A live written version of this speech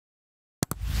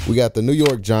We got the New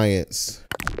York Giants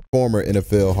former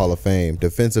NFL Hall of Fame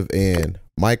defensive end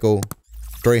Michael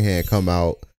Strahan come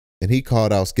out, and he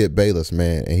called out Skip Bayless,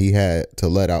 man, and he had to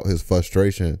let out his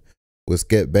frustration with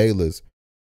Skip Bayless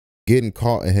getting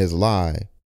caught in his lying,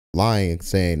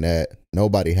 saying that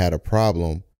nobody had a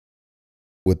problem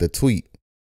with the tweet.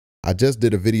 I just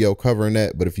did a video covering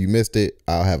that, but if you missed it,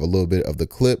 I'll have a little bit of the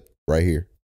clip right here.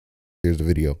 Here's the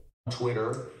video.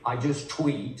 Twitter, I just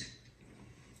tweet,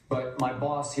 but my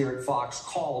boss here at Fox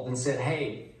called and said,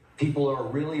 hey, people are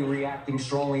really reacting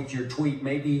strongly to your tweet.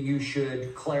 Maybe you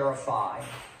should clarify,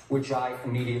 which I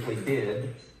immediately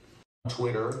did.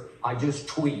 Twitter, I just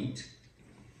tweet,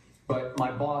 but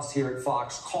my boss here at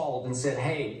Fox called and said,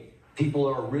 hey, people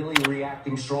are really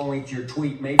reacting strongly to your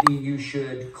tweet. Maybe you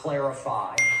should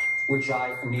clarify, which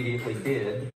I immediately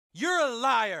did. You're a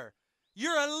liar.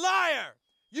 You're a liar.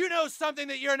 You know something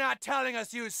that you're not telling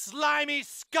us, you slimy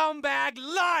scumbag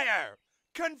liar.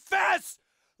 Confess,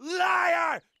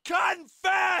 liar,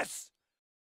 confess.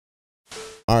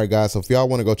 All right, guys. So if y'all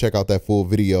want to go check out that full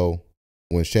video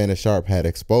when Shannon Sharpe had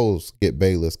exposed Skip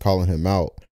Bayless, calling him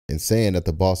out and saying that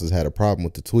the bosses had a problem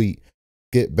with the tweet,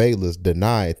 Skip Bayless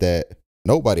denied that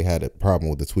nobody had a problem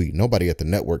with the tweet. Nobody at the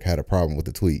network had a problem with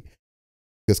the tweet.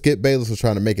 Because Skip Bayless was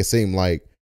trying to make it seem like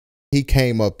he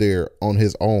came up there on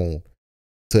his own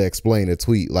to explain a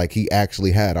tweet, like he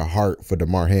actually had a heart for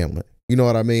Damar Hamlin. You know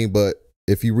what I mean? But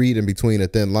if you read in between the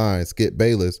thin lines, Skip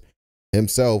Bayless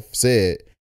himself said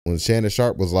when Shannon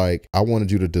Sharpe was like, I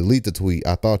wanted you to delete the tweet.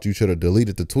 I thought you should have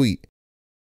deleted the tweet.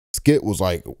 Skip was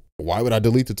like, why would I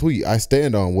delete the tweet? I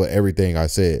stand on everything I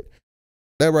said.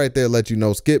 That right there let you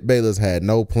know Skip Bayless had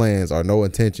no plans or no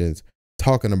intentions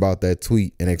talking about that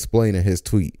tweet and explaining his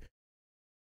tweet.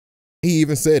 He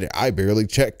even said it. I barely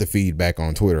check the feedback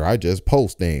on Twitter. I just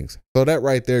post things. So that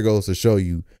right there goes to show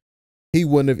you he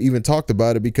wouldn't have even talked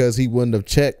about it because he wouldn't have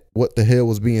checked what the hell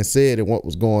was being said and what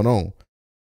was going on.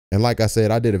 And like I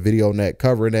said, I did a video on that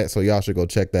covering that, so y'all should go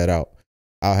check that out.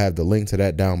 I'll have the link to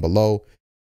that down below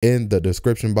in the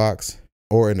description box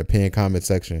or in the pinned comment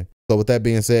section. So with that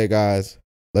being said, guys,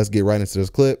 let's get right into this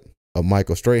clip of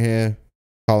Michael Strahan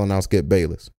calling out Skip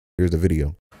Bayless. Here's the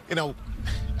video. You know,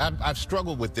 I've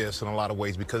struggled with this in a lot of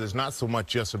ways because it's not so much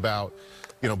just about,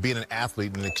 you know, being an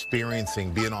athlete and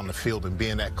experiencing being on the field and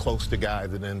being that close to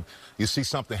guys, and then you see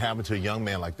something happen to a young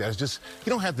man like that. It's just, you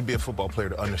don't have to be a football player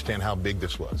to understand how big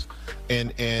this was.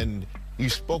 And you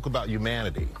spoke about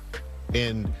humanity,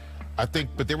 and I think,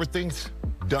 but there were things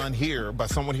done here by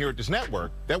someone here at this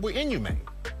network that were inhumane.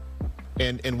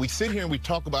 And we sit here and we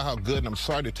talk about how good, and I'm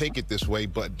sorry to take it this way,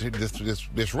 but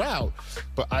this route,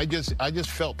 but I just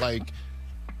felt like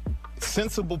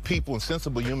sensible people and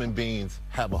sensible human beings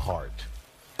have a heart.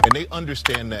 And they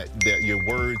understand that your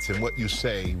words and what you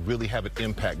say really have an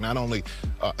impact, not only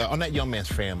on that young man's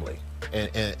family.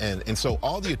 And so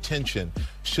all the attention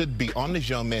should be on this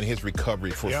young man and his recovery.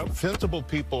 For sensible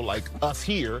people like us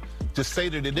here to say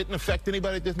that it didn't affect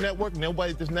anybody at this network,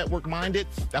 nobody at this network minded,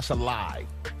 that's a lie.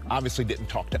 Obviously didn't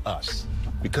talk to us,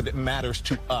 because it matters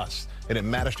to us. And it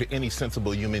matters to any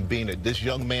sensible human being that this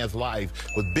young man's life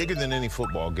was bigger than any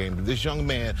football game. This young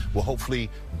man will hopefully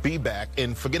be back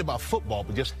and forget about football,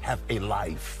 but just have a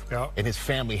life. And his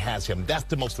family has him. That's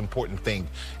the most important thing.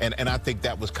 And I think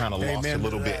that was kind of lost a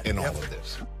little bit in all of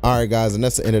this. All right, guys, and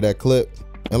that's the end of that clip.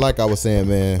 And like I was saying,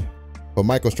 man, for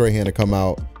Michael Strahan to come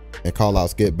out and call out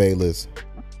Skip Bayless,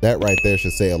 that right there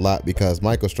should say a lot, because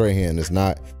Michael Strahan is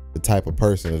not the type of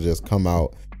person to just come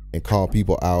out and call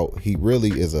people out. He really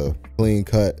is a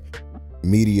clean-cut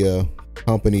media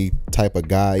company type of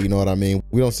guy, you know what I mean?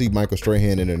 We don't see Michael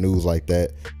Strahan in the news like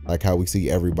that, like how we see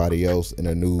everybody else in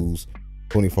the news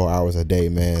 24 hours a day,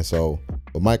 man. So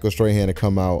for Michael Strahan to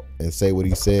come out and say what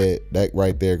he said, that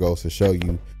right there goes to show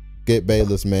you, Skip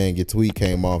Bayless, man, your tweet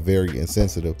came off very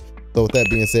insensitive. So with that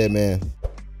being said, man,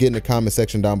 get in the comment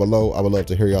section down below. I would love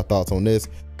to hear your thoughts on this.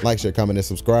 Like, share, comment, and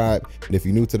subscribe. And if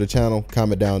you're new to the channel,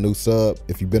 comment down new sub.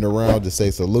 If you've been around, just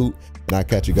say salute. And I'll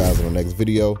catch you guys in the next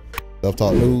video. Self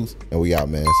Talk News, and we out,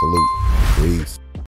 man. Salute. Peace.